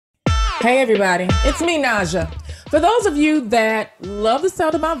Hey everybody, it's me, Naja. For those of you that love the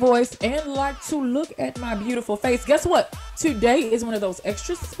sound of my voice and like to look at my beautiful face, guess what? Today is one of those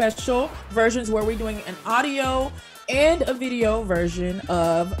extra special versions where we're doing an audio and a video version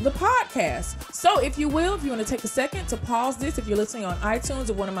of the podcast. So if you want to take a second to pause this, if you're listening on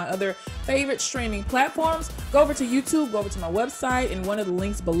iTunes or one of my other favorite streaming platforms, go over to YouTube, go over to my website and one of the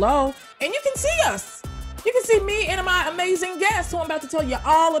links below, and you can see us. You can see me and my amazing guest who I'm about to tell you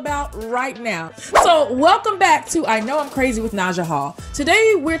all about right now. So welcome back to I Know I'm Crazy with Naja Hall.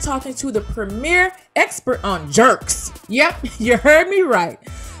 Today we're talking to the premier expert on jerks. Yep, you heard me right.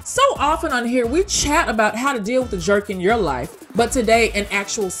 So often on here we chat about how to deal with the jerk in your life, but today an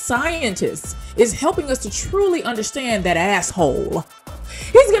actual scientist is helping us to truly understand that asshole.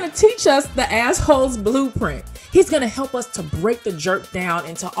 He's going to teach us the asshole's blueprint. He's going to help us to break the jerk down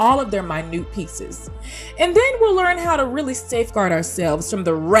into all of their minute pieces. And then we'll learn how to really safeguard ourselves from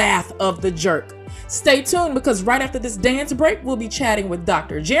the wrath of the jerk. Stay tuned because right after this dance break, we'll be chatting with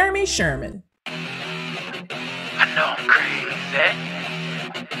Dr. Jeremy Sherman. I know I'm crazy.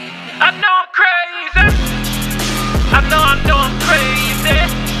 I know I'm crazy. I know I'm crazy.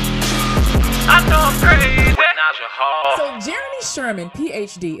 I know I'm crazy. Naja Hall. So Jeremy Sherman,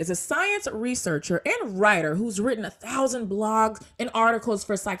 Ph.D., is a science researcher and writer who's written 1,000 blogs and articles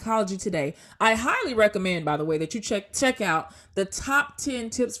for Psychology Today. I highly recommend, by the way, that you check out the top 10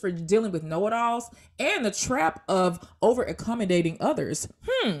 tips for dealing with know-it-alls and the trap of over-accommodating others.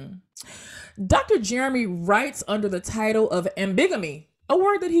 Dr. Jeremy writes under the title of Ambigamy, a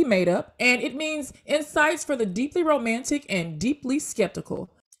word that he made up, and it means insights for the deeply romantic and deeply skeptical.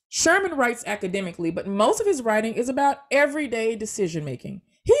 Sherman writes academically, but most of his writing is about everyday decision-making.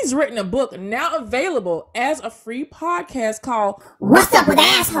 He's written a book now available as a free podcast called What's Up With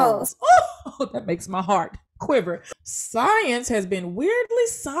Assholes? Oh, that makes my heart quiver. Science has been weirdly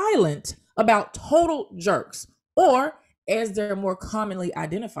silent about total jerks, or as they're more commonly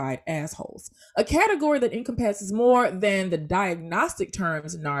identified, assholes. A category that encompasses more than the diagnostic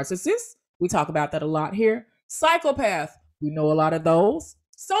terms narcissist. We talk about that a lot here. Psychopath. We know a lot of those.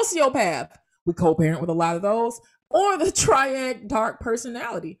 Sociopath, we co-parent with a lot of those, or the triad dark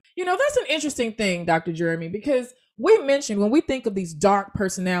personality. You know, that's an interesting thing, Dr. Jeremy, because we mentioned when we think of these dark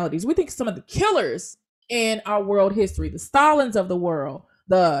personalities, we think of some of the killers in our world history, the Stalins of the world,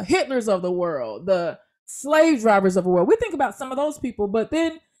 the Hitlers of the world, the slave drivers of the world. We think about some of those people, but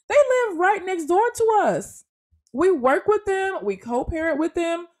then they live right next door to us. We work with them, we co-parent with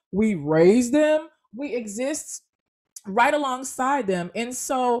them, we raise them, we exist right alongside them. And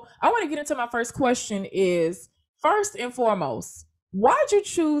so I want to get into my first question is, first and foremost, why'd you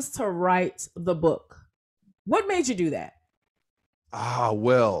choose to write the book? What made you do that? I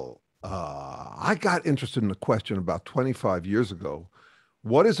got interested in the question about 25 years ago.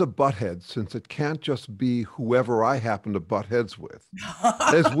 What is a butthead, since it can't just be whoever I happen to butt heads with?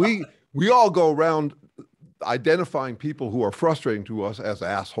 As we all go around identifying people who are frustrating to us as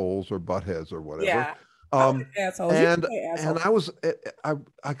assholes or buttheads or whatever. Yeah. And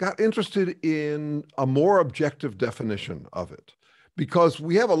I got interested in a more objective definition of it, because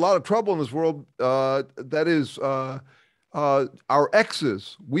we have a lot of trouble in this world. That is, our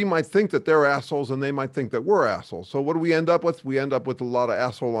exes, we might think that they're assholes and they might think that we're assholes. So what do we end up with? We end up with a lot of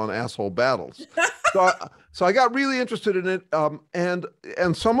asshole on asshole battles. So I got really interested in it. And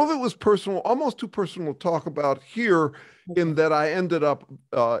some of it was personal, almost too personal to talk about here, in that I ended up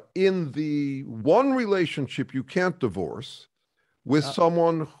in the one relationship you can't divorce with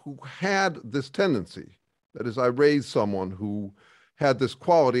someone who had this tendency. That is, I raised someone who had this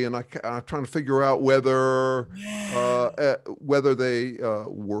quality, and I'm trying to figure out whether they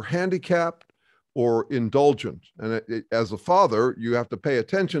were handicapped or indulgent. And as a father, you have to pay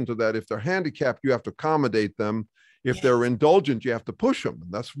attention to that. If they're handicapped, you have to accommodate them. If they're indulgent, you have to push them.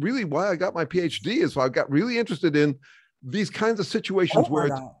 And that's really why I got my PhD, is so I got really interested in these kinds of situations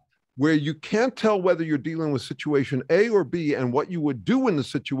where you can't tell whether you're dealing with situation A or B, and what you would do in the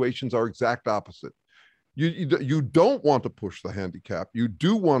situations are exact opposite. You don't want to push the handicap. You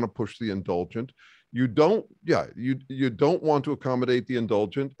do want to push the indulgent. You don't want to accommodate the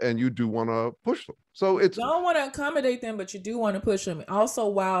indulgent, and you do want to push them. So it's don't want to accommodate them, but you do want to push them, also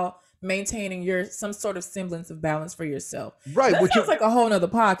while maintaining some sort of semblance of balance for yourself. Right. That sounds like a whole nother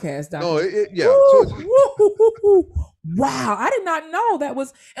podcast, Doctor. Wow, I did not know that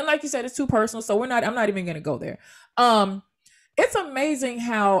was, and like you said, it's too personal, so I'm not even going to go there. It's amazing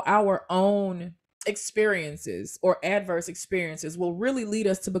how our own experiences or adverse experiences will really lead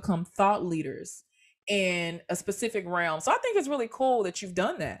us to become thought leaders in a specific realm. So I think it's really cool that you've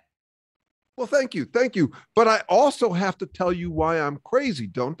done that. Well, thank you. But I also have to tell you why I'm crazy,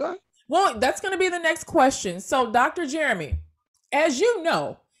 don't I? Well, that's going to be the next question. So, Dr. Jeremy, as you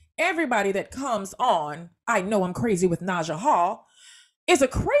know, everybody that comes on, I know I'm crazy with Naja Hall, is a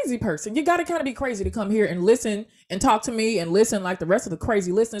crazy person. You got to kind of be crazy to come here and listen and talk to me and listen like the rest of the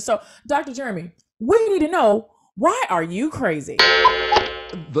crazy listeners. So, Dr. Jeremy, we need to know, why are you crazy?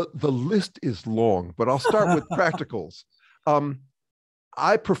 The list is long, but I'll start with practicals.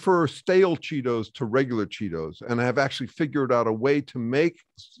 I prefer stale Cheetos to regular Cheetos, and I have actually figured out a way to make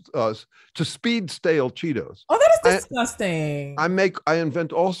to speed stale Cheetos. Oh, that is disgusting. I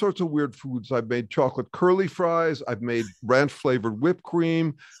invent all sorts of weird foods. I've made chocolate curly fries. I've made ranch flavored whipped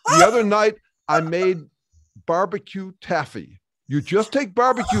cream. The other night, I made barbecue taffy. You just take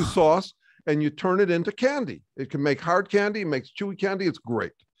barbecue sauce and you turn it into candy. It can make hard candy, it makes chewy candy. It's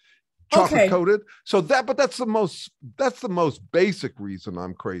great. Chocolate coated. So that's the most basic reason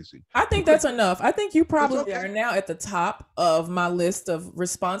I'm crazy. I think that's enough. I think you probably are now at the top of my list of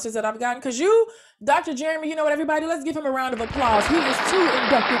responses that I've gotten. Because you, Dr. Jeremy, you know what, everybody, let's give him a round of applause. He is too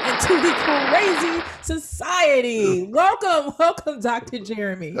inducted into the crazy society. Welcome, Dr.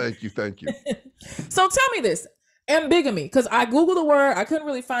 Jeremy. Thank you. So tell me this. Ambigamy, because I Googled the word, I couldn't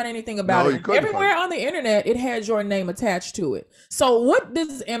really find anything about it. Everywhere on the internet, it had your name attached to it. So what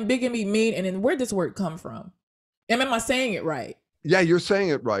does ambigamy mean, and then where does this word come from? And am I saying it right? Yeah, you're saying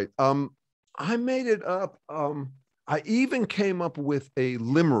it right. I made it up. I even came up with a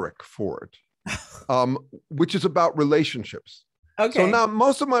limerick for it, which is about relationships. Okay. So now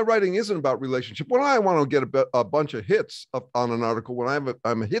most of my writing isn't about relationship. When I want to get a bunch of hits on an article, when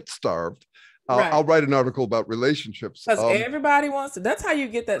I'm hit starved, I'll write an article about relationships. Because everybody wants to. That's how you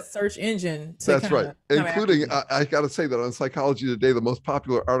get that search engine. That's right. Including, I got to say that on Psychology Today, the most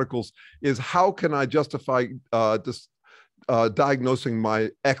popular articles is how can I justify diagnosing my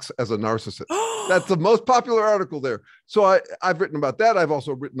ex as a narcissist? That's the most popular article there. So I've written about that. I've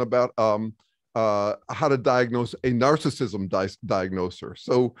also written about how to diagnose a narcissism diagnoser.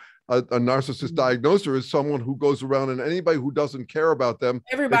 So a narcissist diagnoser is someone who goes around, and anybody who doesn't care about them,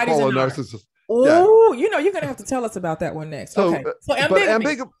 everybody's a narcissist. Oh, yeah. You're going to have to tell us about that one next. So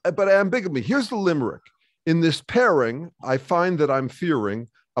ambigamy. But ambigamy, here's the limerick. In this pairing, I find that I'm fearing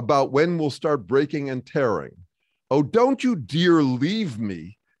about when we'll start breaking and tearing. Oh, don't you dear leave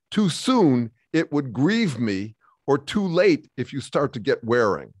me. Too soon, it would grieve me, or too late if you start to get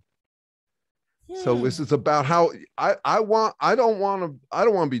wearing. So this is about how I don't want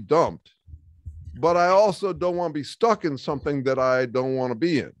to be dumped, but I also don't want to be stuck in something that I don't want to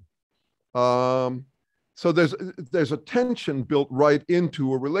be in. So there's a tension built right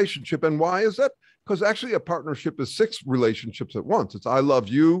into a relationship. And why is that? Because actually a partnership is 6 relationships at once. It's I love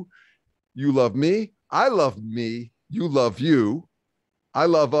you, you love me, I love me, you love you, I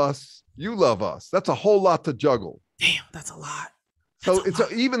love us, you love us. That's a whole lot to juggle. Damn, that's a lot. So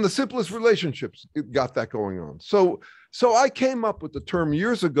even the simplest relationships got that going on. So I came up with the term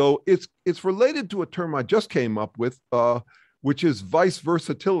years ago. It's related to a term I just came up with, which is vice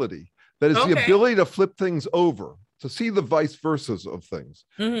versatility. That is the ability to flip things over, to see the vice versas of things.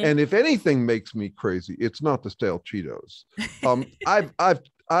 Mm-hmm. And if anything makes me crazy, it's not the stale Cheetos.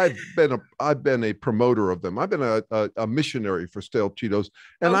 I've been a promoter of them. I've been a missionary for stale Cheetos,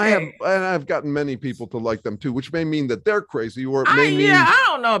 and I've gotten many people to like them too, which may mean that they're crazy, or it may mean I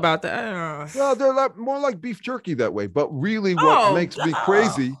don't know about that. Well, they're more like beef jerky that way. But really, what makes me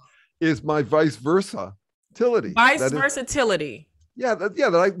crazy is my vice versatility. Versatility.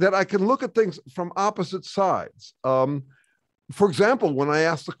 That I can look at things from opposite sides. For example, when I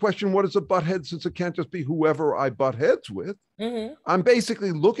ask the question, what is a butt head, since it can't just be whoever I butt heads with, I'm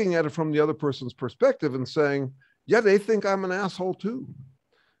basically looking at it from the other person's perspective and saying, yeah, they think I'm an asshole too.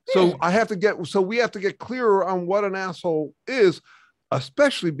 So we have to get clearer on what an asshole is,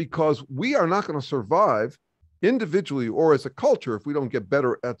 especially because we are not going to survive individually or as a culture if we don't get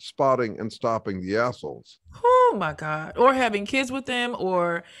better at spotting and stopping the assholes. Oh my God. Or having kids with them,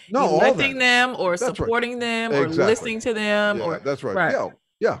 or electing them, or supporting them, or listening to them. Yeah, that's right.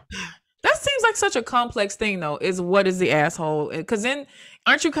 Yeah. That seems like such a complex thing, though, is what is the asshole? Because then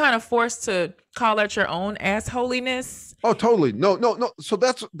aren't you kind of forced to call out your own assholiness? Oh, totally. No. So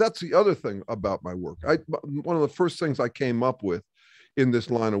that's the other thing about my work. One of the first things I came up with in this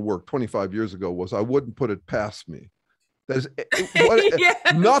line of work 25 years ago was I wouldn't put it past me. There's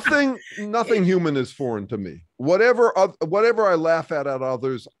nothing human is foreign to me. Whatever I laugh at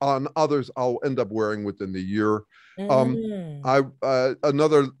others, I'll end up wearing within the year.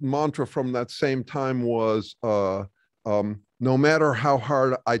 Another mantra from that same time was, no matter how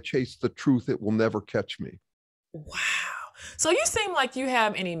hard I chase the truth, it will never catch me. Wow. So you seem like you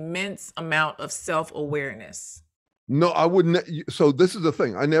have an immense amount of self-awareness. No, I wouldn't. So this is the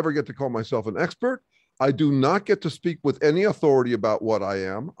thing. I never get to call myself an expert. I do not get to speak with any authority about what I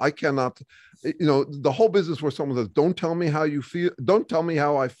am. I cannot, the whole business where someone says, don't tell me how you feel. Don't tell me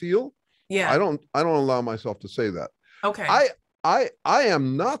how I feel. Yeah. I don't allow myself to say that. Okay. I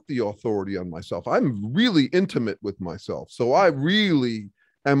am not the authority on myself. I'm really intimate with myself. So I really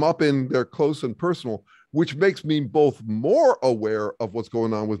am up in there close and personal, which makes me both more aware of what's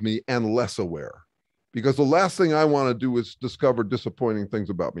going on with me and less aware. Because the last thing I want to do is discover disappointing things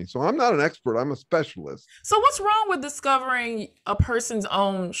about me. So I'm not an expert, I'm a specialist. So what's wrong with discovering a person's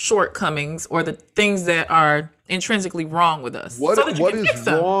own shortcomings or the things that are intrinsically wrong with us? What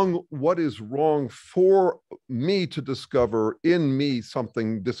is wrong for me to discover in me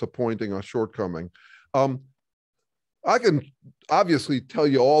something disappointing or shortcoming? I can obviously tell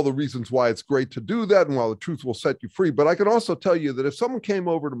you all the reasons why it's great to do that and why the truth will set you free. But I can also tell you that if someone came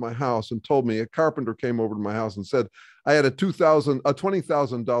over to my house and told me, a carpenter came over to my house and said, I had a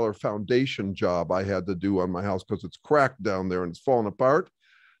 $20,000 foundation job I had to do on my house because it's cracked down there and it's falling apart,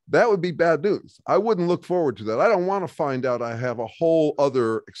 that would be bad news. I wouldn't look forward to that. I don't want to find out I have a whole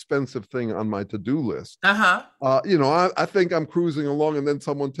other expensive thing on my to-do list. I think I'm cruising along and then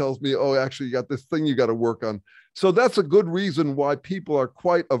someone tells me, oh, actually you got this thing you got to work on. So that's a good reason why people are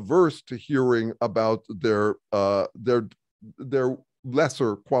quite averse to hearing about their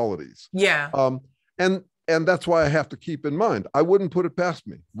lesser qualities. Yeah. And that's why I have to keep in mind, I wouldn't put it past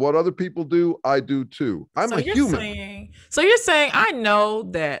me. What other people do, I do too. I'm a human. So you're saying, I know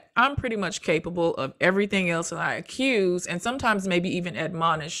that I'm pretty much capable of everything else that I accuse and sometimes maybe even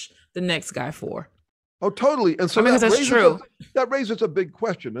admonish the next guy for. Oh, totally. And so that raises a big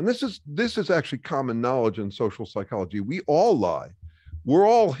question. And this is actually common knowledge in social psychology. We all lie. We're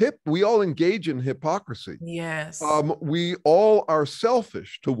all we all engage in hypocrisy. Yes. We all are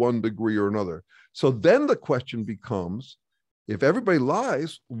selfish to one degree or another. So then the question becomes, if everybody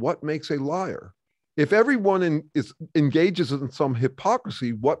lies, what makes a liar? If everyone engages in some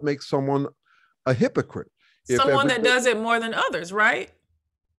hypocrisy, what makes someone a hypocrite? Someone that does it more than others, right?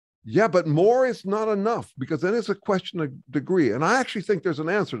 Yeah, but more is not enough, because then it's a question of degree. And I actually think there's an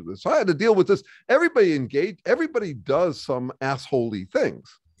answer to this. So I had to deal with this. Everybody does some assholey things.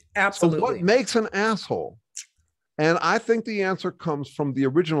 Absolutely. So what makes an asshole? And I think the answer comes from the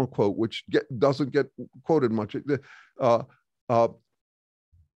original quote, which doesn't get quoted much.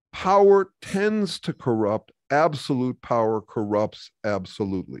 Power tends to corrupt. Absolute power corrupts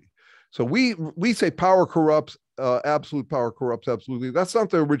absolutely. So we say power corrupts. Absolute power corrupts absolutely. That's not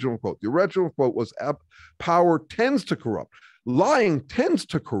the original quote. The original quote was power tends to corrupt. Lying tends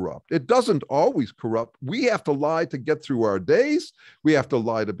to corrupt. It doesn't always corrupt. We have to lie to get through our days. We have to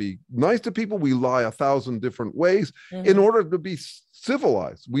lie to be nice to people. We lie 1,000 different ways in order to be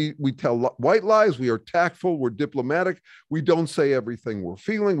civilized. We tell white lies. We are tactful. We're diplomatic. We don't say everything we're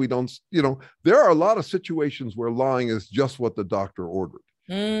feeling. We don't, there are a lot of situations where lying is just what the doctor ordered.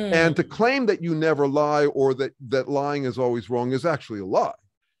 And to claim that you never lie or that lying is always wrong is actually a lie.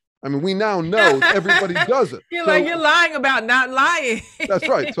 I mean, we now know everybody does it. You're lying about not lying. That's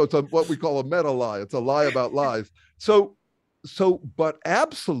right. So it's what we call a meta lie. It's a lie about lies. But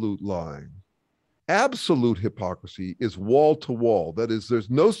absolute lying, absolute hypocrisy is wall to wall. That is, there's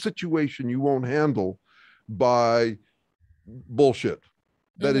no situation you won't handle by bullshit.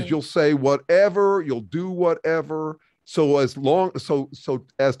 That is, you'll say whatever, you'll do whatever. So as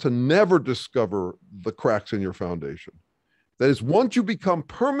to never discover the cracks in your foundation. That is, once you become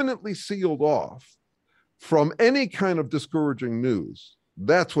permanently sealed off from any kind of discouraging news,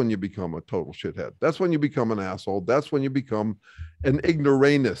 that's when you become a total shithead. That's when you become an asshole. That's when you become an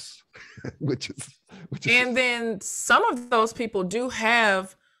ignoramus, which is. And then some of those people do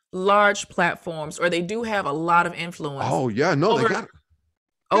have large platforms, or they do have a lot of influence. Oh yeah, no, they got it.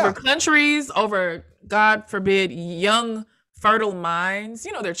 Over countries, over, God forbid, young, fertile minds,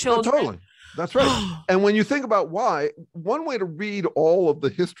 their children. Oh, totally. That's right. And when you think about why, one way to read all of the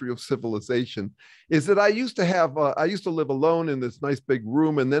history of civilization is that I used to live alone in this nice big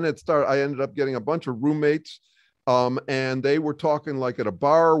room. And then I ended up getting a bunch of roommates. And they were talking like at a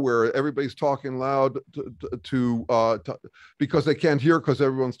bar where everybody's talking loud because they can't hear because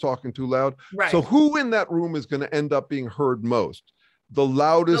everyone's talking too loud. Right. So who in that room is going to end up being heard most? The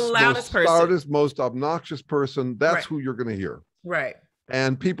loudest person. Most obnoxious person. That's who you're going to hear. Right.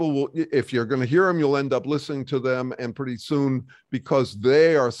 And people will, if you're going to hear them, you'll end up listening to them. And pretty soon, because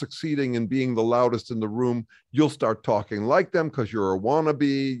they are succeeding in being the loudest in the room, you'll start talking like them because you're a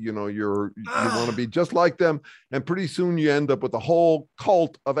wannabe, you want to be just like them. And pretty soon you end up with a whole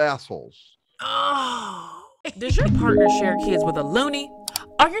cult of assholes. Oh. Does your partner share kids with a loony?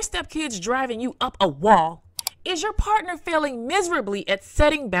 Are your stepkids driving you up a wall? Is your partner failing miserably at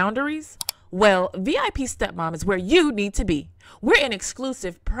setting boundaries? Well, VIP Stepmom is where you need to be. We're an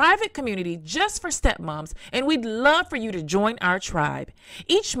exclusive private community just for stepmoms, and we'd love for you to join our tribe.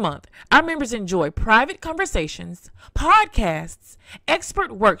 Each month, our members enjoy private conversations, podcasts,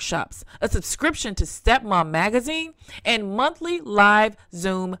 expert workshops, a subscription to Stepmom Magazine, and monthly live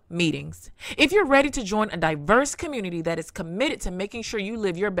Zoom meetings. If you're ready to join a diverse community that is committed to making sure you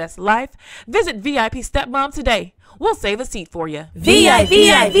live your best life, visit VIP Stepmom today. We'll save a seat for you. VIP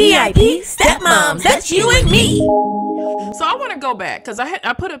Stepmoms, that's you and me. So I want to go back because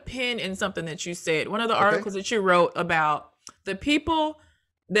I put a pin in something that you said. One of the articles that you wrote about the people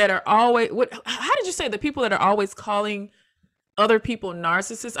that are always, how did you say, the people that are always calling other people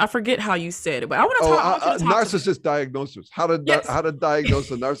narcissists? I forget how you said it, but I want to talk. Narcissist diagnosis. How to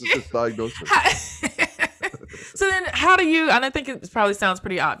diagnose a narcissist diagnosis. So then how do you, and I think it probably sounds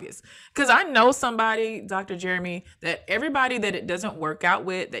pretty obvious, because I know somebody, Dr. Jeremy, that everybody that it doesn't work out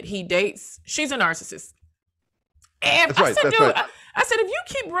with, that he dates, she's a narcissist. And I said, if you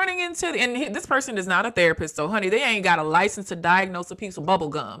keep running into, and this person is not a therapist, so honey, they ain't got a license to diagnose a piece of bubble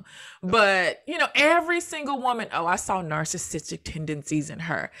gum. But, you know, every single woman, I saw narcissistic tendencies in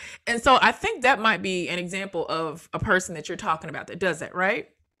her. And so I think that might be an example of a person that you're talking about that does that, right?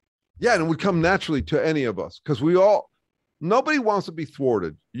 Yeah, and it would come naturally to any of us because nobody wants to be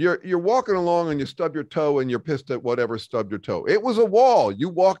thwarted. You're walking along and you stub your toe and you're pissed at whatever stubbed your toe. It was a wall. You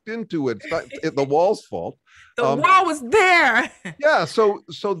walked into it. It's not the wall's fault. The wall was there. Yeah, so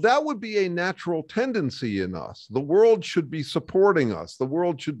that would be a natural tendency in us. The world should be supporting us. The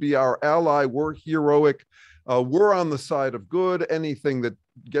world should be our ally. We're heroic. We're on the side of good. Anything that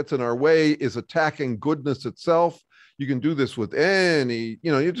gets in our way is attacking goodness itself. You can do this with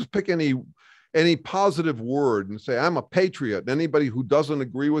you just pick any positive word and say, I'm a patriot. Anybody who doesn't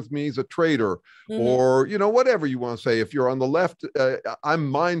agree with me is a traitor, or, whatever you want to say. If you're on the left, I'm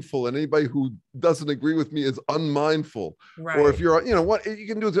mindful, and anybody who doesn't agree with me is unmindful. Right. Or if you're, what you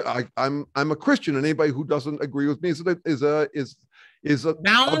can do is I'm a Christian, and anybody who doesn't agree with me is bound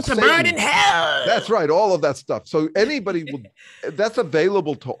to burn in hell. That's right. All of that stuff. So that's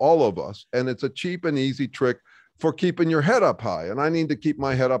available to all of us. And it's a cheap and easy trick for keeping your head up high. And I need to keep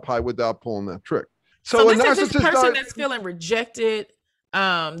my head up high without pulling that trick. So a narcissist, this person that's feeling rejected,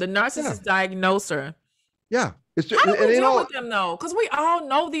 the narcissist diagnoser. Yeah. How do we deal with them though? Because we all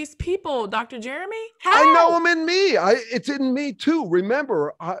know these people, Dr. Jeremy. How? I know them in me. It's in me too.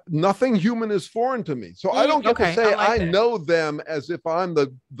 Remember, nothing human is foreign to me. So I don't get to say I know them as if I'm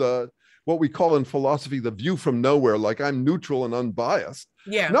the what we call in philosophy, the view from nowhere, like I'm neutral and unbiased.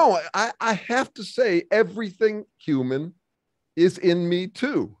 Yeah. No, I have to say everything human is in me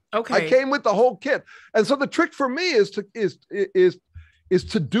too. Okay. I came with the whole kit. And so the trick for me is to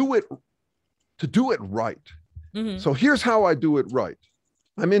do it right. Mm-hmm. So here's how I do it right.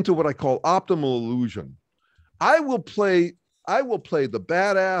 I'm into what I call optimal illusion. I will play the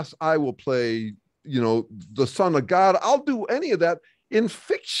badass. I will play, the son of God. I'll do any of that in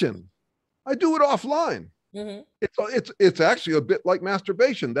fiction. I do it offline. Mm-hmm. It's actually a bit like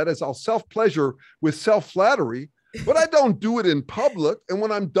masturbation. That is, I'll self-pleasure with self-flattery, but I don't do it in public. And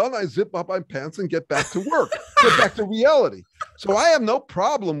when I'm done, I zip up my pants and get back to work, get back to reality. So I have no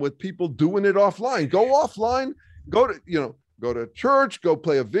problem with people doing it offline. Go offline, go to church, go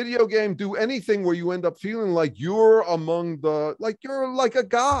play a video game, do anything where you end up feeling like you're you're like a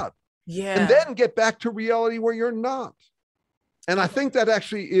god. Yeah. And then get back to reality where you're not. And I think that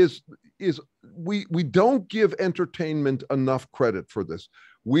actually is we don't give entertainment enough credit for this.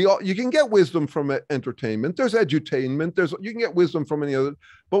 You can get wisdom from entertainment. There's edutainment. You can get wisdom from any other,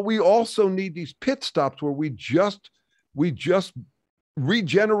 but we also need these pit stops where we just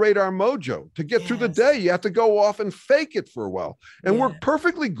regenerate our mojo to get through the day. You have to go off and fake it for a while. And we're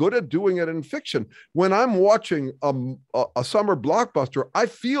perfectly good at doing it in fiction. When I'm watching a summer blockbuster, I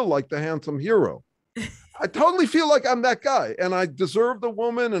feel like the handsome hero. I totally feel like I'm that guy, and I deserve the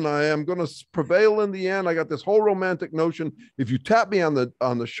woman, and I am going to prevail in the end. I got this whole romantic notion. If you tap me on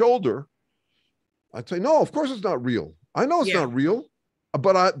the shoulder, I'd say, no, of course it's not real. I know it's not real,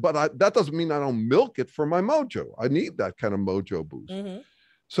 but that doesn't mean I don't milk it for my mojo. I need that kind of mojo boost. Mm-hmm.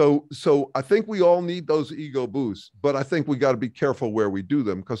 So I think we all need those ego boosts, but I think we got to be careful where we do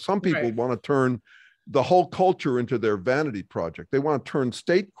them, because some people want to turn the whole culture into their vanity project. They want to turn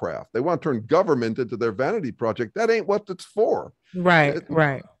statecraft. They want to turn government into their vanity project. That ain't what it's for. Right.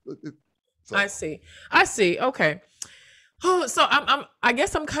 I see. Okay. Oh, so I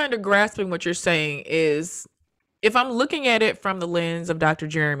guess I'm kind of grasping what you're saying is, if I'm looking at it from the lens of Dr.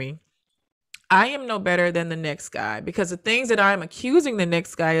 Jeremy, I am no better than the next guy, because the things that I am accusing the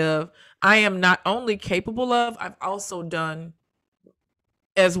next guy of, I am not only capable of, I've also done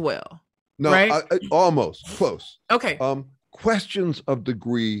as well. No, right? Almost close. Okay. Questions of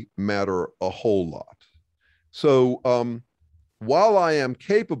degree matter a whole lot. So while I am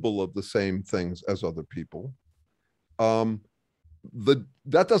capable of the same things as other people,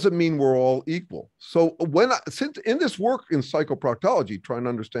 that doesn't mean we're all equal. So since in this work in psychoproctology, trying to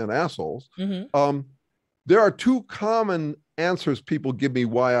understand assholes, there are two common answers people give me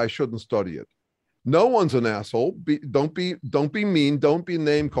why I shouldn't study it. No one's an asshole. Don't be mean. Don't be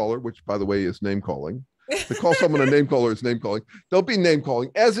name caller, which by the way is name calling. To call someone a name caller is name calling. Don't be name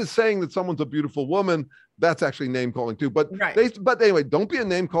calling. As is saying that someone's a beautiful woman, that's actually name calling too. But but anyway, don't be a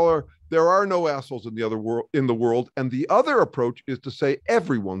name caller. There are no assholes in the world. And the other approach is to say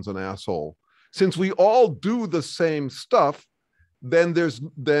everyone's an asshole. Since we all do the same stuff, then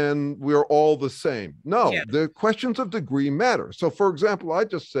we're all the same. No, the questions of degree matter. So for example, I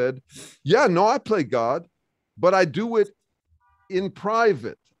just said, I play God, but I do it in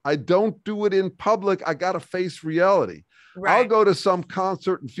private. I don't do it in public. I got to face reality. Right. I'll go to some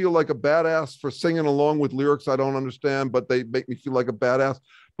concert and feel like a badass for singing along with lyrics I don't understand, but they make me feel like a badass.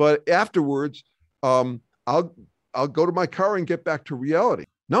 But afterwards, I'll go to my car and get back to reality.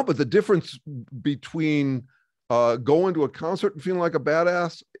 No, but the difference between going to a concert and feeling like a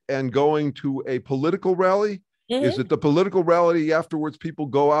badass and going to a political rally is that the political rally afterwards, people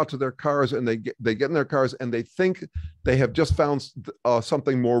go out to their cars and they get in their cars and they think they have just found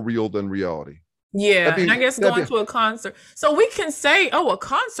something more real than reality. Yeah, and I guess going to a concert. So we can say, a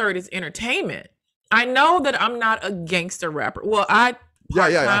concert is entertainment. I know that I'm not a gangster rapper. Well, I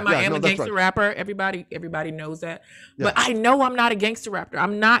am a gangster rapper. Everybody knows that. Yeah. But I know I'm not a gangster rapper.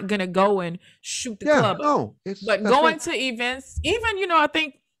 I'm not gonna go and shoot the club up. But going to events, even I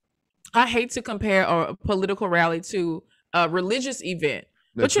think I hate to compare a political rally to a religious event.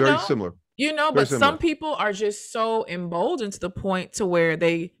 That's very similar. But some people are just so emboldened to the point to where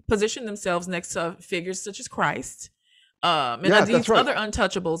they position themselves next to figures such as Christ, and these other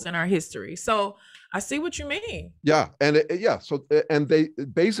untouchables in our history. So I see what you mean. Yeah. And and they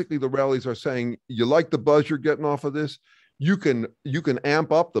basically, the rallies are saying, you like the buzz you're getting off of this? You can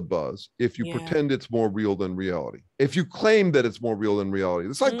amp up the buzz if you pretend it's more real than reality. If you claim that it's more real than reality,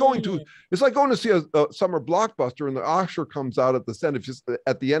 it's like going to see a summer blockbuster and the usher comes out at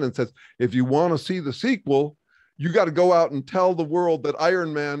the end and says, if you want to see the sequel, you got to go out and tell the world that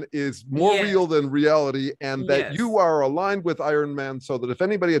Iron Man is more real than reality, and that you are aligned with Iron Man, so that if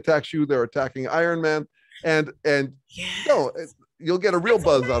anybody attacks you, they're attacking Iron Man, and you'll get a real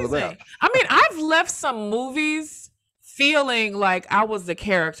buzz out of that. I mean, I've left some movies feeling like I was the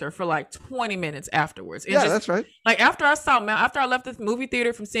character for like 20 minutes afterwards. That's right. Like after I left the movie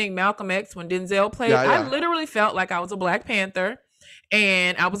theater from seeing Malcolm X when Denzel played, I literally felt like I was a Black Panther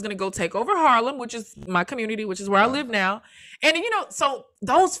and I was going to go take over Harlem, which is my community, which is where I live now. And so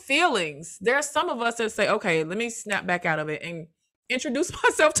those feelings, there are some of us that say, okay, let me snap back out of it and introduce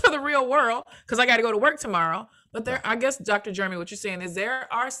myself to the real world because I got to go to work tomorrow. But I guess, Dr. Jeremy, what you're saying is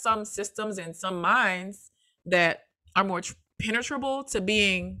there are some systems and some minds that are more penetrable to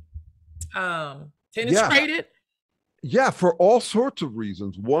being penetrated. Yeah, for all sorts of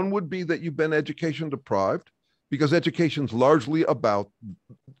reasons. One would be that you've been education deprived, because education's largely about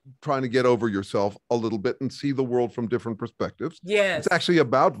trying to get over yourself a little bit and see the world from different perspectives. Yes. It's actually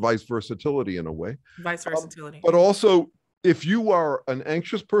about vice versatility in a way. Vice versatility. But also, if you are an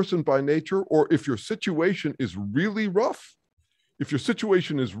anxious person by nature, or if your situation is really rough,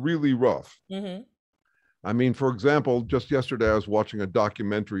 I mean, for example, just yesterday, I was watching a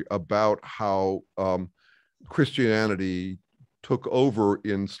documentary about how Christianity took over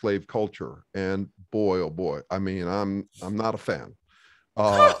in slave culture. And boy, oh boy, I mean, I'm not a fan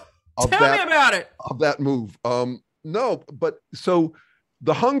Tell me about it. Of that move. No, but so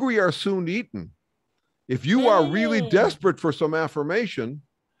the hungry are soon eaten. If you are really desperate for some affirmation,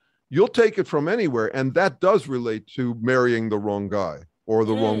 you'll take it from anywhere. And that does relate to marrying the wrong guy or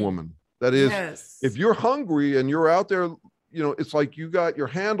the wrong woman. That is, if you're hungry and you're out there, it's like you got your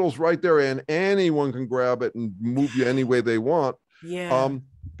handles right there and anyone can grab it and move you any way they want. Yeah.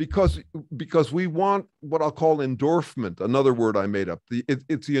 Because we want what I'll call endorphment, another word I made up.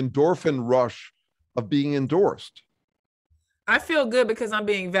 It's the endorphin rush of being endorsed. I feel good because I'm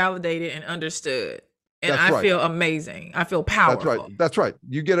being validated and understood. And I feel amazing. I feel powerful. That's right.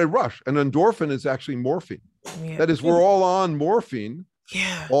 You get a rush. And endorphin is actually morphine. Yeah. That is, we're all on morphine.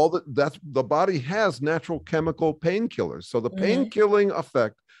 Yeah. That's the body has natural chemical painkillers. So the pain killing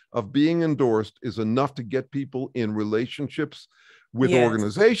effect of being endorsed is enough to get people in relationships with Yes.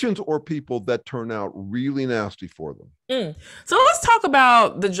 organizations or people that turn out really nasty for them. So let's talk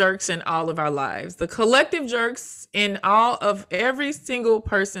about the jerks in all of our lives, the collective jerks in all of every single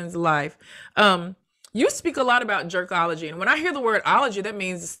person's life. You speak a lot about jerkology, and when I hear the word ology, that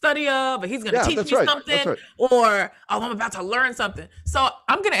means the study of, or he's going to teach me something, or I'm about to learn something. So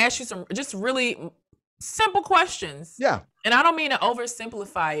I'm going to ask you some just really simple questions. Yeah. And I don't mean to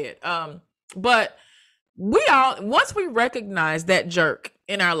oversimplify it, but we all, once we recognize that jerk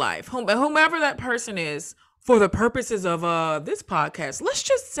in our life, whomever that person is, for the purposes of this podcast, let's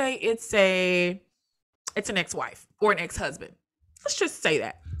just say it's an ex-wife or an ex-husband. Let's just say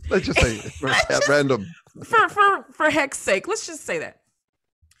that. Let's just say at random. For heck's sake, let's just say that.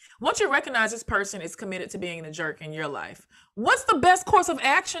 Once you recognize this person is committed to being the jerk in your life, what's the best course of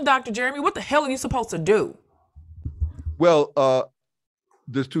action, Dr. Jeremy? What the hell are you supposed to do? Well,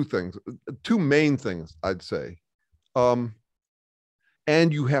 there's two main things, I'd say.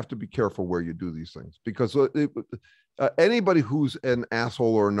 And you have to be careful where you do these things, because anybody who's an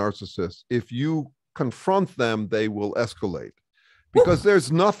asshole or a narcissist, if you confront them, they will escalate, because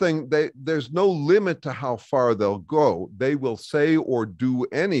there's no limit to how far they'll go. They will say or do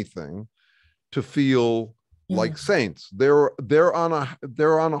anything to feel like saints. They're on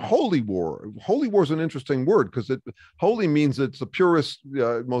a holy war. Holy war is an interesting word, because holy means it's the purest,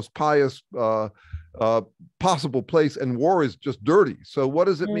 most pious possible place, and war is just dirty. So what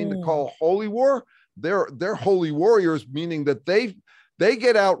does it mean to call holy war? They're holy warriors, meaning that they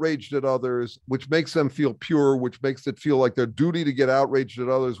get outraged at others, which makes them feel pure, which makes it feel like their duty to get outraged at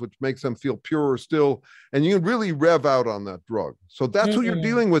others, which makes them feel purer still. And you can really rev out on that drug. So that's who you're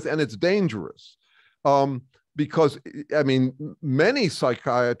dealing with, and it's dangerous. Because, I mean, many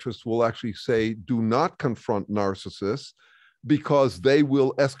psychiatrists will actually say, do not confront narcissists, because they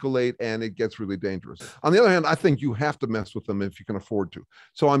will escalate and it gets really dangerous. On the other hand, I think you have to mess with them if you can afford to.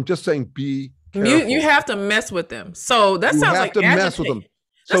 So I'm just saying, be careful. You have to mess with them. So that sounds like mess with them.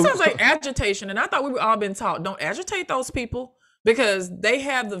 That sounds like agitation. And I thought we were all been taught, don't agitate those people, because they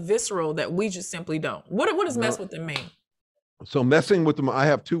have the visceral that we just simply don't. What does mess with them mean? So messing with them, I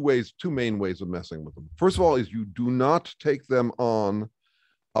have two main ways of messing with them. First of all, is you do not take them on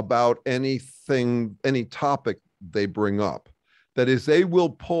about anything, any topic they bring up. That is, they will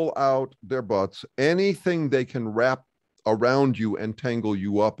pull out their butts anything they can wrap around you and tangle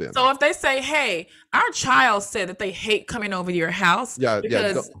you up in. So if they say, hey, our child said that they hate coming over to your house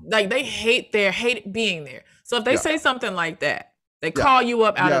because like they hate being there. So if they say something like that, they call you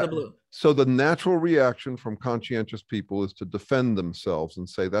up out of the blue. So the natural reaction from conscientious people is to defend themselves and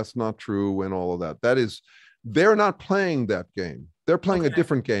say, that's not true, and all of that. That is, they're not playing that game. They're playing a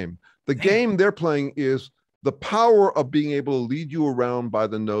different game. The game they're playing is the power of being able to lead you around by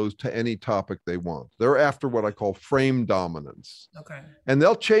the nose to any topic they want. They're after what I call frame dominance. Okay. And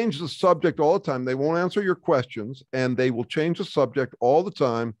they'll change the subject all the time. They won't answer your questions, and they will change the subject all the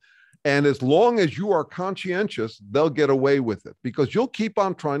time. And as long as you are conscientious, they'll get away with it, because you'll keep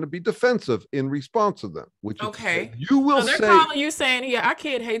on trying to be defensive in response to them, which is, you will they're say, calling you saying, yeah, our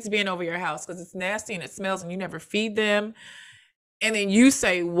kid hates being over your house because it's nasty and it smells and you never feed them. And then you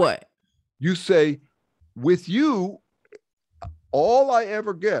say what? You say, with you, all I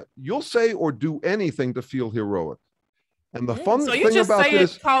ever get, you'll say or do anything to feel heroic. And the fun thing about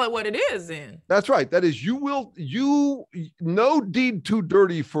this, call it what it is then. That's right. That is, no deed too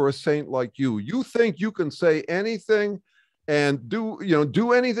dirty for a saint like you. You think you can say anything and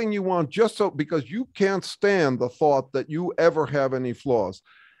do anything you want, just so, because you can't stand the thought that you ever have any flaws.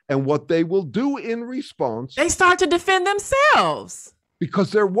 And what they will do in response, they start to defend themselves.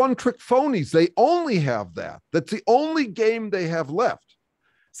 Because they're one-trick phonies. They only have that. That's the only game they have left.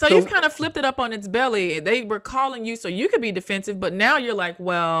 So you've kind of flipped it up on its belly. They were calling you so you could be defensive, but now you're like,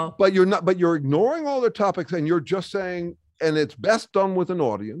 well. But you're not, but you're ignoring all their topics, and you're just saying, and it's best done with an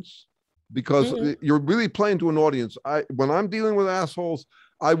audience, because you're really playing to an audience. When I'm dealing with assholes,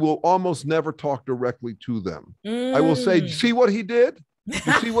 I will almost never talk directly to them. I will say, see what he did?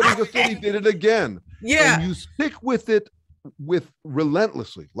 You see what he just did? He did it again. Yeah. And you stick with it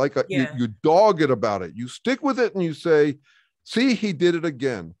relentlessly, like you dog it about it. You stick with it and you say, see, he did it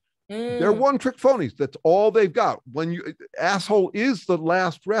again. They're one-trick phonies. That's all they've got. Asshole is the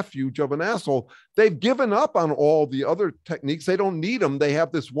last refuge of an asshole. They've given up on all the other techniques. They don't need them. They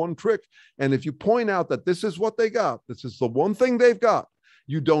have this one trick. And if you point out that this is what they got, this is the one thing they've got,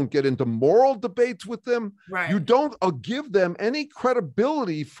 you don't get into moral debates with them. Right. You don't give them any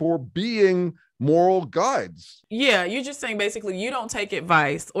credibility for being moral guides. Yeah, you're just saying basically you don't take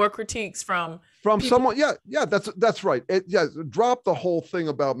advice or critiques from someone. Yeah, that's right. Drop the whole thing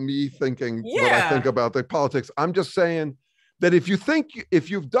about me thinking what I think about the politics. I'm just saying that if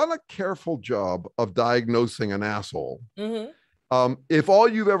you've done a careful job of diagnosing an asshole, if all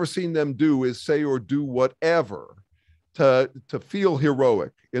you've ever seen them do is say or do whatever to feel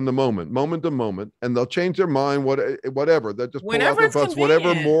heroic in the moment to moment, and they'll change their mind, whatever, they'll just pull out their butts,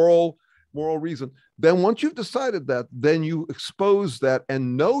 whatever moral reason. Then once you've decided that, then you expose that,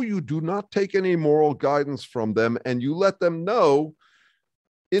 and no, you do not take any moral guidance from them, and you let them know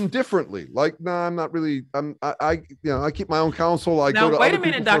indifferently, like, no, I'm not really, I keep my own counsel. Now, wait a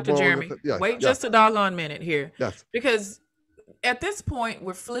minute, Dr. Jeremy. Wait just a doggone minute here. Yes. Because at this point,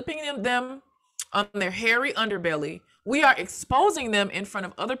 we're flipping them on their hairy underbelly. We are exposing them in front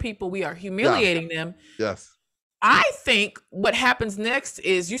of other people. We are humiliating them. Yes. I think what happens next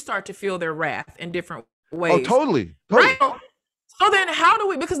is you start to feel their wrath in different ways. Oh, totally. Right? So then how do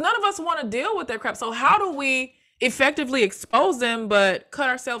we, because none of us want to deal with their crap. So how do we effectively expose them, but cut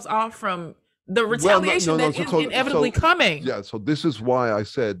ourselves off from the retaliation that is inevitably coming? Yeah. So this is why I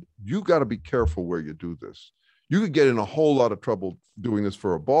said, you got to be careful where you do this. You could get in a whole lot of trouble doing this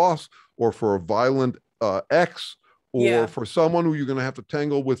for a boss, or for a violent ex, or for someone who you're going to have to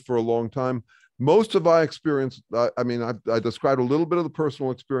tangle with for a long time. Most of my experience, I described a little bit of the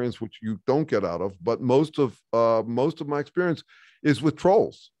personal experience, which you don't get out of, but most of my experience is with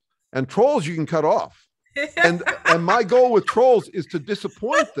trolls. And trolls you can cut off. And my goal with trolls is to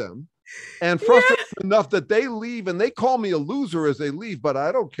disappoint them and frustrate them enough that they leave, and they call me a loser as they leave, but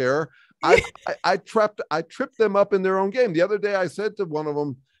I don't care. I tripped them up in their own game. The other day I said to one of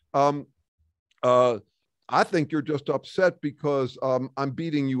them, I think you're just upset because I'm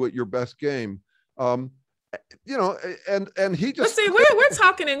beating you at your best game. And he just, but see, we're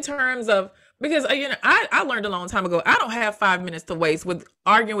talking in terms of, because I learned a long time ago, I don't have 5 minutes to waste with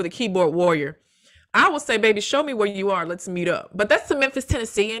arguing with a keyboard warrior. I will say, baby, show me where you are, let's meet up. But that's the Memphis,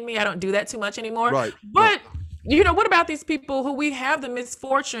 Tennessee in me. I don't do that too much anymore. Right. But what about these people who we have the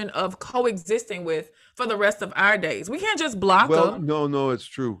misfortune of coexisting with for the rest of our days? We can't just block them. No, it's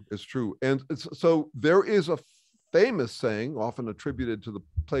true. And so there is a famous saying, often attributed to the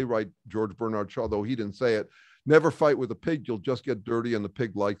playwright George Bernard Shaw, though he didn't say it: never fight with a pig, you'll just get dirty and the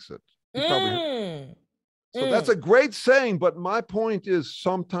pig likes it. So that's a great saying, but my point is,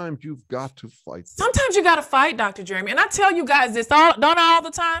 sometimes you've got to fight. Sometimes you got to fight, Dr. Jeremy. And I tell you guys this don't all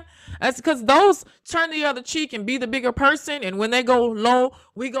the time. That's because those turn the other cheek and be the bigger person. And when they go low,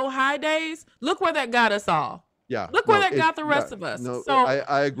 we go high days. Look where that got us all. Yeah. Look where that got the rest of us. No, so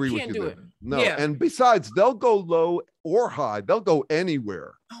I agree with you there. No, and besides, they'll go low or high. They'll go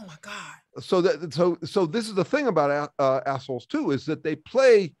anywhere. Oh my God. So this is the thing about assholes too, is that they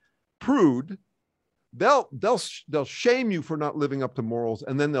play prude. They'll shame you for not living up to morals,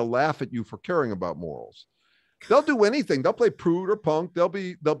 and then they'll laugh at you for caring about morals. They'll do anything. They'll play prude or punk. They'll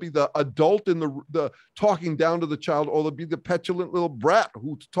be the adult in the talking down to the child, or they'll be the petulant little brat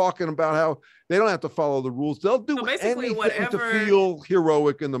who's talking about how they don't have to follow the rules. They'll do anything to feel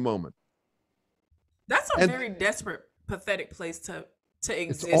heroic in the moment. That's a very desperate, pathetic place to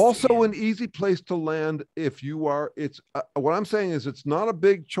exist. It's also an easy place to land if you are. It's what I'm saying is, it's not a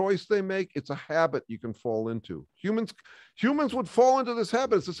big choice they make. It's a habit you can fall into. Humans would fall into this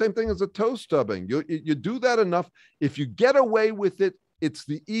habit. It's the same thing as a toe stubbing. You do that enough. If you get away with it, it's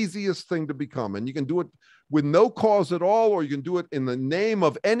the easiest thing to become. And you can do it with no cause at all, or you can do it in the name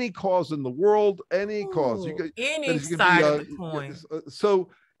of any cause in the world, any cause. Any side of the coin. So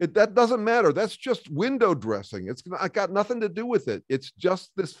that doesn't matter. That's just window dressing. I got nothing to do with it. It's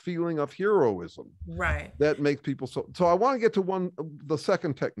just this feeling of heroism, right? That makes people so. I want to get to the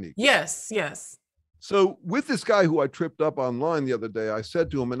second technique. Yes. So with this guy who I tripped up online the other day, I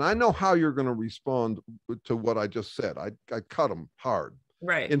said to him, and I know how you're going to respond to what I just said. I cut him hard,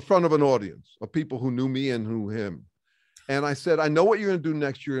 right, in front of an audience of people who knew me and knew him. And I said, I know what you're going to do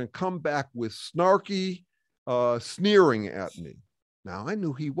next. You're going to come back with snarky, sneering at me. Now, I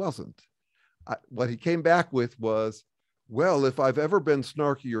knew he wasn't. What he came back with was, well, if I've ever been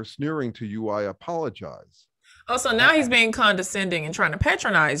snarky or sneering to you, I apologize. Oh, so now he's being condescending and trying to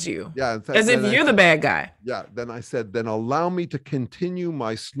patronize you. Yeah. As if you're the bad guy. Yeah. Then I said, then allow me to continue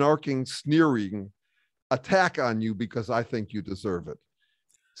my snarking, sneering attack on you because I think you deserve it.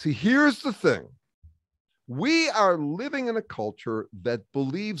 See, here's the thing. We are living in a culture that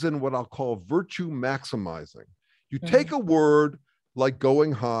believes in what I'll call virtue maximizing. You take a word like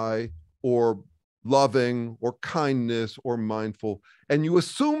going high or loving or kindness or mindful, and you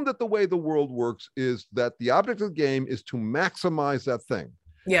assume that the way the world works is that the object of the game is to maximize that thing.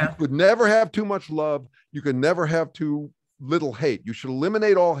 Yeah. You could never have too much love. You can never have too little hate. You should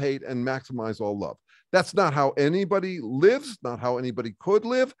eliminate all hate and maximize all love. That's not how anybody lives, not how anybody could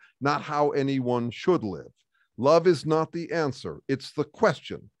live, not how anyone should live. Love is not the answer. It's the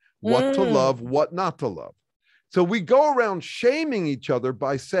question. What to love, what not to love. So we go around shaming each other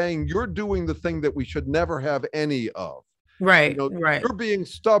by saying you're doing the thing that we should never have any of. Right, You're being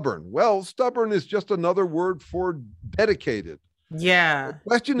stubborn. Well, stubborn is just another word for dedicated. Yeah. The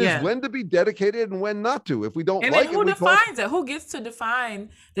question is when to be dedicated and when not to. If we don't and like then who defines it? Who gets to define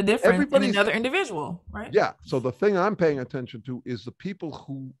the difference in another individual, right? Yeah. So the thing I'm paying attention to is the people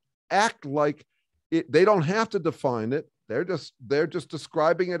who act like they don't have to define it. They're just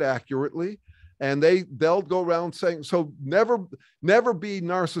describing it accurately. And they'll go around saying, so never be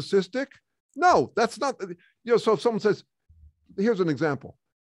narcissistic. No, that's not, so if someone says, here's an example.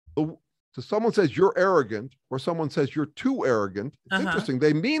 So someone says you're arrogant, or someone says you're too arrogant. It's interesting.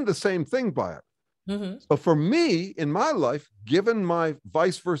 They mean the same thing by it. So for me, in my life, given my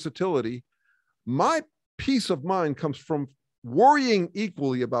vice versatility, my peace of mind comes from worrying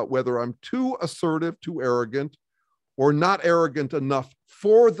equally about whether I'm too assertive, too arrogant, or not arrogant enough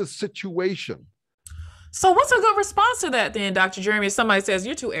for the situation. So what's a good response to that then, Dr. Jeremy? If somebody says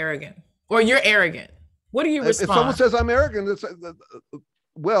you're too arrogant or you're arrogant, what do you respond? If someone says I'm arrogant, it's,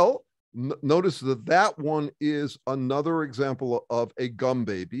 well, notice that one is another example of a gum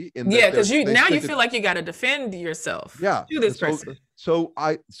baby. Because you feel like you got to defend yourself. Yeah. To this person. So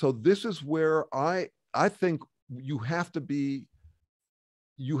this is where I think you have to be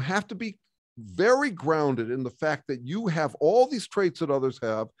very grounded in the fact that you have all these traits that others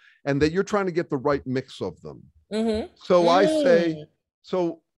have, and that you're trying to get the right mix of them. So I say,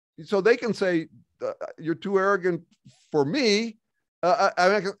 so they can say you're too arrogant for me.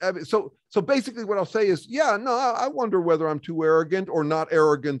 So basically what I'll say is, I wonder whether I'm too arrogant or not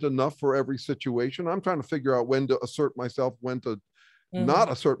arrogant enough for every situation. I'm trying to figure out when to assert myself, when to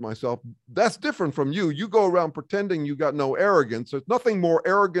not assert myself. That's different from you. You go around pretending you got no arrogance. There's nothing more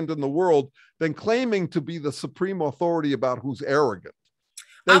arrogant in the world than claiming to be the supreme authority about who's arrogant.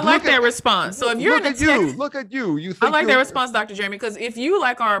 I like that response. So if you're look at you. You think I like that response, Dr. Jeremy, because if you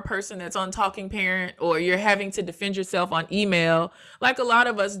are a person that's on Talking Parent, or you're having to defend yourself on email, like a lot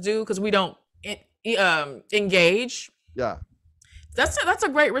of us do, because we don't engage. Yeah. That's a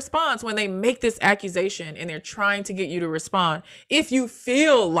great response when they make this accusation and they're trying to get you to respond. If you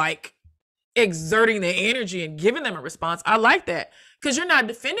feel like exerting the energy and giving them a response, I like that, because you're not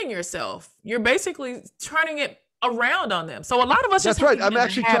defending yourself. You're basically turning it around on them. So a lot of us. That's right. I'm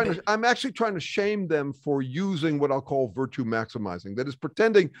actually trying to shame them for using what I'll call virtue maximizing. That is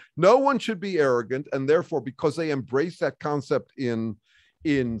pretending no one should be arrogant, and therefore, because they embrace that concept in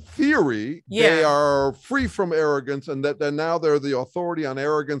theory, they are free from arrogance, and that now they're the authority on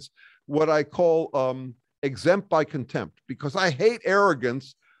arrogance. What I call exempt by contempt, because I hate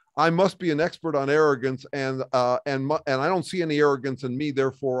arrogance. I must be an expert on arrogance, and I don't see any arrogance in me.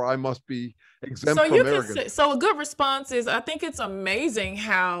 Therefore, I must be exempt from arrogance. So a good response is, I think it's amazing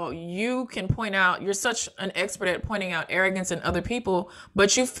how you can point out, you're such an expert at pointing out arrogance in other people,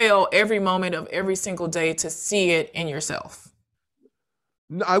 but you fail every moment of every single day to see it in yourself.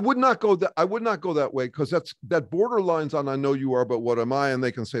 No, I would not go that way, because that borderlines on I know you are, but what am I? And they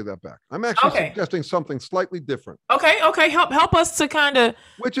can say that back. I'm actually suggesting something slightly different. Okay. Help us to kind of.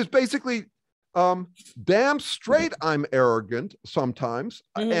 Which is basically, damn straight I'm arrogant sometimes,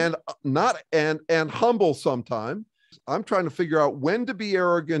 and humble sometimes. I'm trying to figure out when to be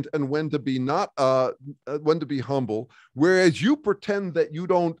arrogant and when to be when to be humble. Whereas you pretend that you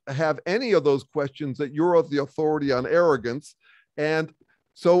don't have any of those questions, that you're the authority on arrogance. And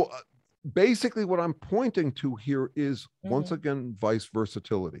so basically what I'm pointing to here is, once again, vice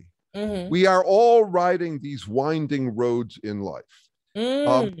versatility. We are all riding these winding roads in life.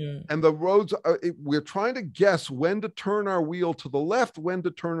 And the roads, we're trying to guess when to turn our wheel to the left, when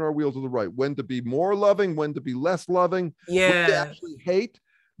to turn our wheel to the right, when to be more loving, when to be less loving, when to actually hate.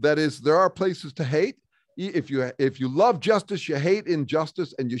 That is, there are places to hate. If you love justice, you hate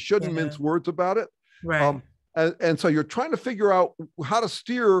injustice, and you shouldn't mince words about it. Right. And so you're trying to figure out how to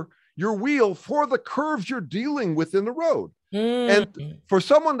steer your wheel for the curves you're dealing with in the road. And for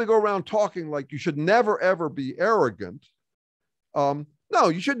someone to go around talking like you should never, ever be arrogant, no,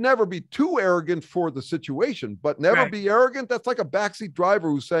 you should never be too arrogant for the situation, but never be arrogant. That's like a backseat driver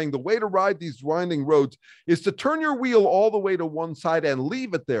who's saying the way to ride these winding roads is to turn your wheel all the way to one side and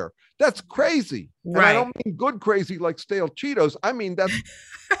leave it there. That's crazy. And I don't mean good crazy like stale Cheetos. I mean, that's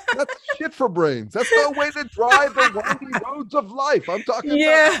shit for brains. That's no way to drive the winding roads of life. I'm talking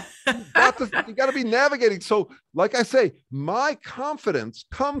about you got to be navigating. So like I say, my confidence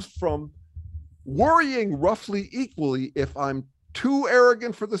comes from worrying roughly equally if I'm too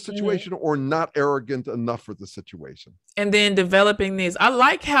arrogant for the situation or not arrogant enough for the situation. And then developing this. I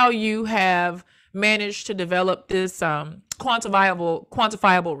like how you have manage to develop this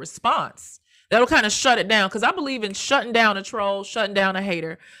quantifiable response that'll kind of shut it down. Because I believe in shutting down a troll, shutting down a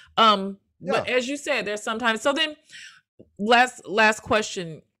hater. But as you said, there's sometimes. So then, last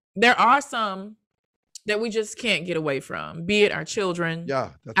question. There are some that we just can't get away from, be it our children,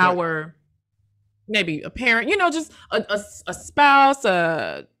 our maybe a parent, you know, just a spouse,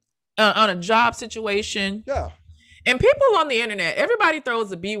 on a job situation. Yeah. And people on the internet, everybody throws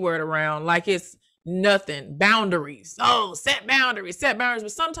the B word around like it's nothing. Boundaries. Oh, set boundaries.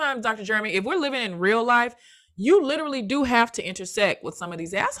 But sometimes, Dr. Jeremy, if we're living in real life, you literally do have to intersect with some of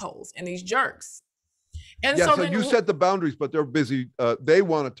these assholes and these jerks. And so you set the boundaries, but they're busy. They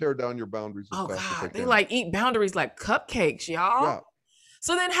want to tear down your boundaries. Oh God, they like eat boundaries like cupcakes, y'all. Yeah.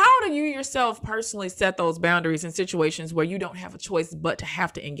 So then how do you yourself personally set those boundaries in situations where you don't have a choice but to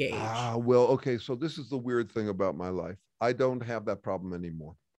have to engage? Well, okay. So this is the weird thing about my life. I don't have that problem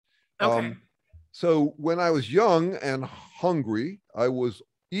anymore. Okay. So when I was young and hungry, I was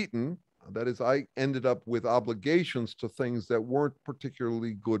eaten. That is, I ended up with obligations to things that weren't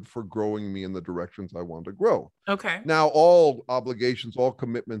particularly good for growing me in the directions I want to grow. Okay. Now, all obligations, all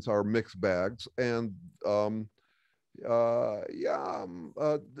commitments are mixed bags. And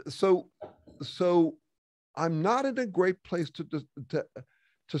so I'm not in a great place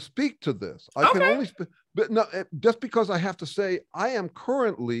to speak to this. I can only speak, but no, just because I have to say, I am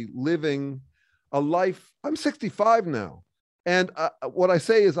currently living a life. I'm 65 now. And what I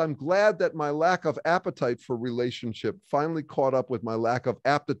say is I'm glad that my lack of appetite for relationship finally caught up with my lack of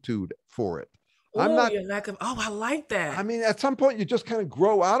aptitude for it. I'm not your lack of, I like that. I mean, at some point you just kind of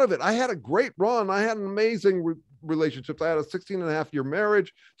grow out of it. I had a great run. I had an amazing relationships. I had a 16-and-a-half-year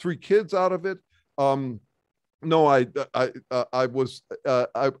marriage, 3 kids out of it. No, I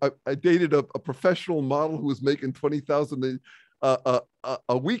dated a professional model who was making $20,000 a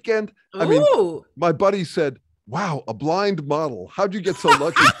weekend. I mean, my buddy said, "Wow, a blind model. How'd you get so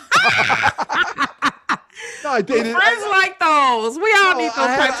lucky?" No, I dated friends like those. We all need those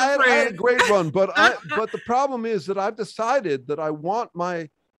types of friends. I had a great run, but the problem is that I've decided that I want my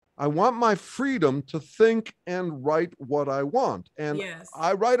freedom to think and write what I want. And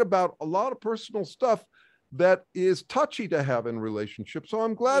I write about a lot of personal stuff that is touchy to have in relationships. So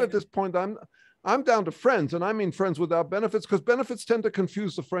I'm glad at this point I'm down to friends, and I mean friends without benefits, because benefits tend to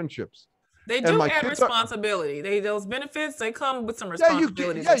confuse the friendships. They do add responsibility. Those benefits, they come with some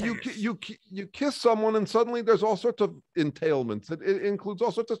responsibilities. You kiss someone and suddenly there's all sorts of entailments. It includes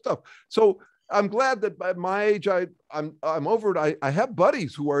all sorts of stuff. So I'm glad that by my age, I'm over it. I have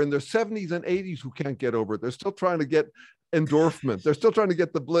buddies who are in their 70s and 80s who can't get over it. They're still trying to get endorphin. They're still trying to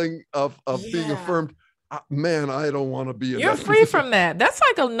get the bling of being affirmed. Man, I don't want to be in You're that free position. from that. That's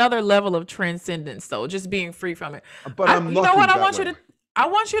like another level of transcendence, though, just being free from it. But I'm you know what? I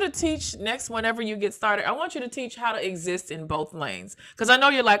want you to teach next whenever you get started. I want you to teach how to exist in both lanes. Because I know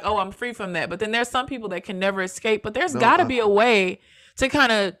you're like, oh, I'm free from that. But then there's some people that can never escape. But there's got to be a way to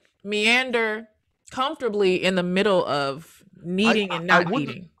kind of meander comfortably in the middle of needing and not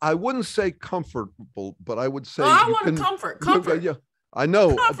needing. I wouldn't say comfortable, but I would say I want comfort. Yeah, I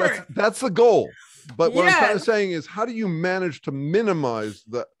know. That's the goal. But what I'm kind of saying is, how do you manage to minimize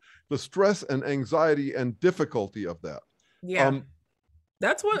the stress and anxiety and difficulty of that? Yeah.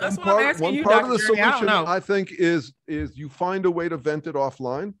 That's what I'm asking you, Dr. Jeremy. One part of the solution, I think, is you find a way to vent it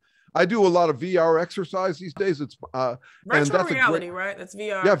offline. I do a lot of VR exercise these days. It's virtual reality, right? That's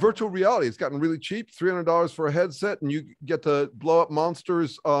VR. Yeah, virtual reality. It's gotten really cheap, $300 for a headset, and you get to blow up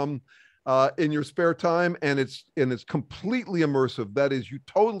monsters in your spare time, and it's completely immersive. That is, you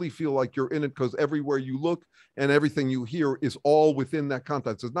totally feel like you're in it, because everywhere you look and everything you hear is all within that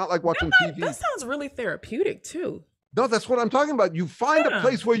context. It's not like watching TV. That sounds really therapeutic too. No, that's what I'm talking about. You find a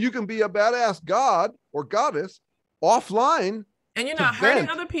place where you can be a badass god or goddess offline. And you're not hurting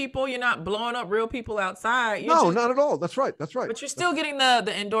other people. You're not blowing up real people outside. Not at all. That's right. That's right. But you're still getting the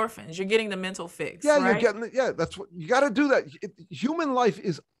endorphins. You're getting the mental fix. Yeah, right? you're getting that's what you got to do. That human life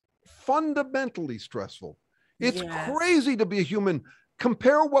is fundamentally stressful. It's crazy to be a human.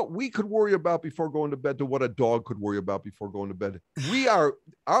 Compare what we could worry about before going to bed to what a dog could worry about before going to bed.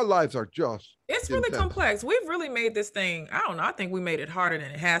 Our lives are just. It's really complex. We've really made this thing. I don't know. I think we made it harder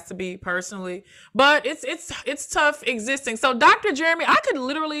than it has to be personally, but it's tough existing. So Dr. Jeremy, I could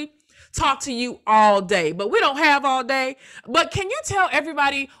literally talk to you all day, but we don't have all day. But can you tell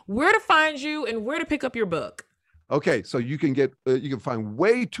everybody where to find you and where to pick up your book? Okay, so you can find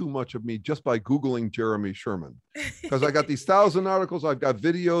way too much of me just by Googling Jeremy Sherman, because I got these 1,000 articles. I've got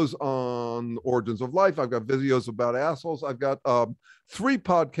videos on origins of life. I've got videos about assholes. I've got 3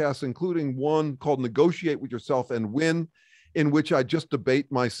 podcasts, including one called Negotiate with Yourself and Win, in which I just debate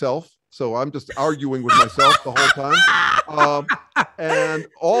myself. So I'm just arguing with myself the whole time. And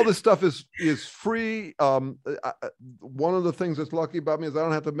all this stuff is free. One of the things that's lucky about me is I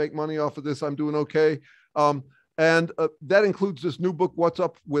don't have to make money off of this. I'm doing okay. And that includes this new book, What's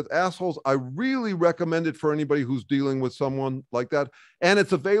Up with Assholes. I really recommend it for anybody who's dealing with someone like that. And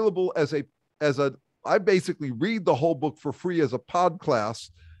it's available I basically read the whole book for free as a pod class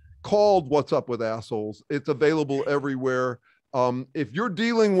called What's Up with Assholes. It's available everywhere. If you're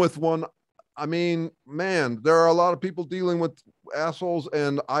dealing with one, I mean, man, there are a lot of people dealing with assholes,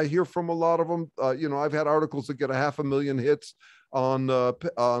 and I hear from a lot of them. I've had articles that get 500,000 hits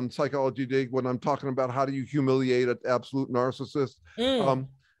on Psychology Dig when I'm talking about how do you humiliate an absolute narcissist.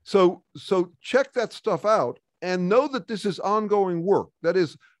 So check that stuff out and know that this is ongoing work. That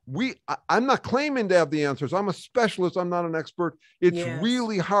is, I'm not claiming to have the answers. I'm a specialist. I'm not an expert. It's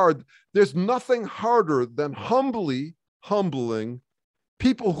really hard. There's nothing harder than humbling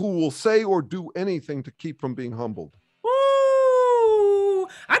people who will say or do anything to keep from being humbled. Ooh,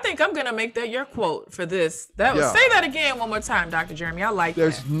 I think I'm gonna make that your quote for this. Say that again one more time, Dr. Jeremy. I like that.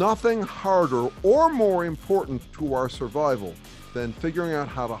 There's nothing harder or more important to our survival than figuring out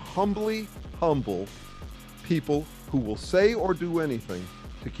how to humbly humble people who will say or do anything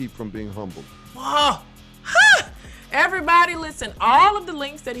to keep from being humbled. Whoa. Everybody listen, all of the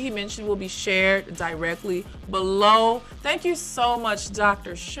links that he mentioned will be shared directly below. Thank you so much,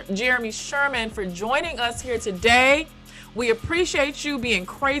 Dr. Jeremy Sherman, for joining us here today. We appreciate you being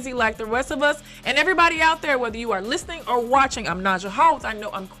crazy like the rest of us. And everybody out there, whether you are listening or watching, I'm Naja Hall. I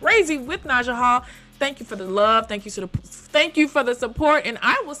know I'm crazy with Naja Hall. Thank you for the love. Thank you for the support. And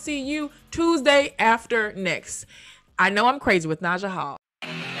I will see you Tuesday after next. I know I'm crazy with Naja Hall. I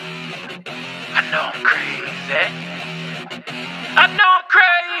know I'm crazy. I know I'm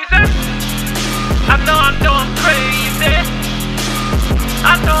crazy. I know I'm crazy.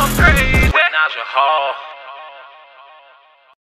 I know I'm crazy. Naja Hall.